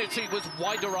 Panizzi was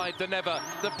wider-eyed than ever.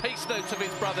 The pace notes of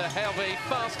his brother Hervé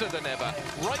faster than ever.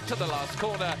 Right to the last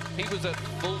corner, he was at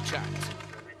full chat.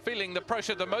 Feeling the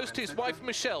pressure the most, his wife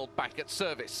Michelle back at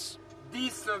service.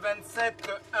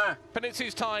 10:27.1.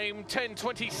 Panizzi's time,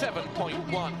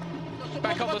 10:27.1.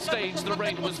 Back on the stage, the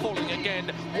rain was falling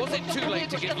again. Was it too late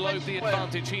to give Loeb the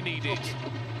advantage he needed?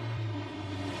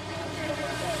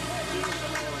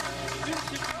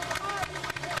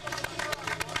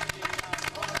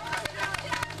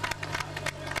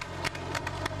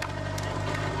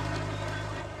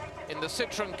 In the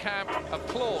Citroën camp,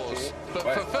 applause, but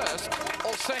for first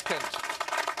or second.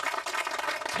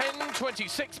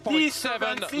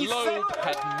 10:26.7, Loeb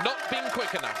had not been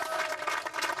quick enough.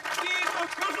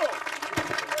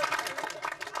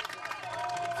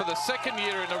 For the second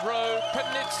year in a row,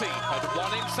 Panizzi had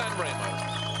won in Sanremo.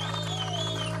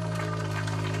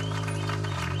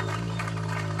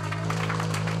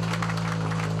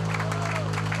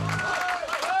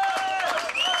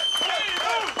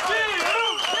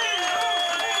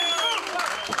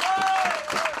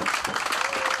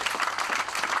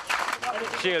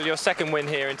 Gilles, your second win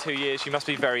here in 2 years, you must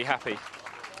be very happy.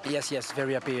 Yes,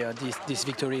 very happy. This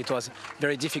victory, it was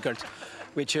very difficult,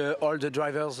 which all the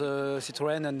drivers,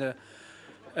 Citroën and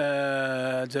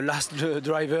the last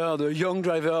driver, the young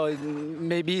driver,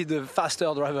 maybe the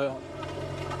faster driver.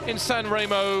 In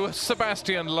Sanremo,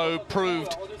 Sebastian Loeb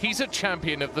proved he's a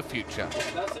champion of the future.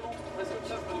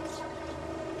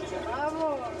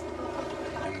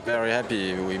 I'm very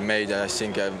happy. We made, I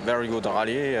think, a very good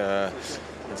rally.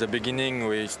 At the beginning,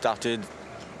 we started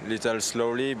a little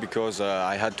slowly because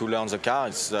I had to learn the car.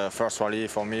 It's the first rally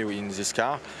for me in this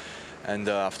car. And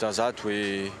after that,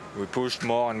 we pushed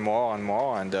more and more and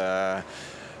more. And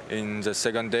in the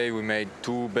second day, we made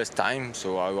 2 best times,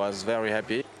 so I was very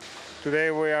happy.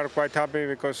 Today, we are quite happy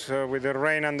because with the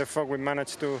rain and the fog, we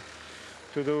managed to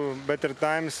do better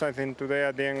times. I think today,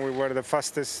 at the end, we were the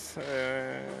fastest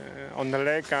on the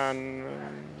lake. And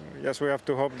yes, we have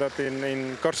to hope that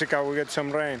in Corsica we get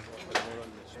some rain.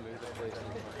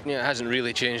 Yeah, it hasn't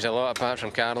really changed a lot apart from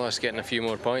Carlos getting a few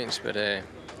more points, but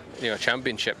you know,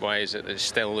 championship-wise, it's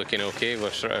still looking okay.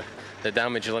 We're sort of, the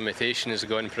damage limitation has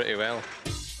gone pretty well.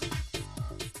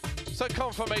 So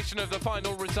confirmation of the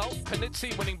final result,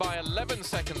 Panizzi winning by 11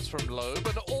 seconds from Loeb,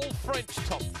 and all French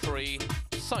top three,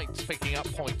 Sainz picking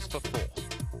up points for 4.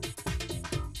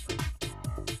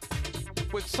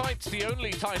 With Sainz the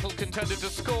only title contender to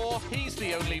score, he's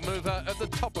the only mover at the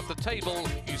top of the table,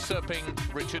 usurping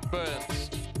Richard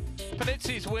Burns.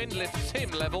 Panizzi's win lifts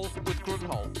him level with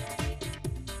Grönholm.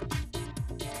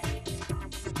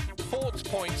 Ford's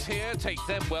points here take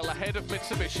them well ahead of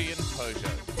Mitsubishi and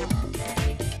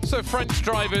Peugeot. So French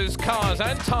drivers, cars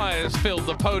and tyres filled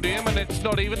the podium, and it's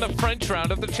not even the French round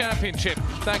of the championship.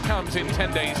 That comes in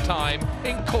 10 days' time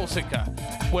in Corsica,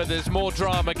 where there's more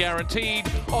drama guaranteed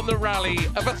on the rally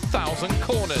of 1,000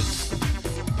 corners.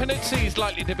 Panizzi's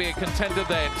likely to be a contender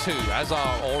there too, as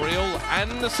are Auriol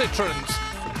and the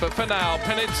Citroëns. But for now,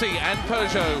 Panizzi and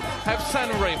Peugeot have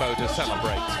Sanremo to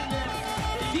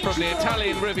celebrate. From the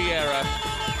Italian Riviera,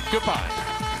 goodbye.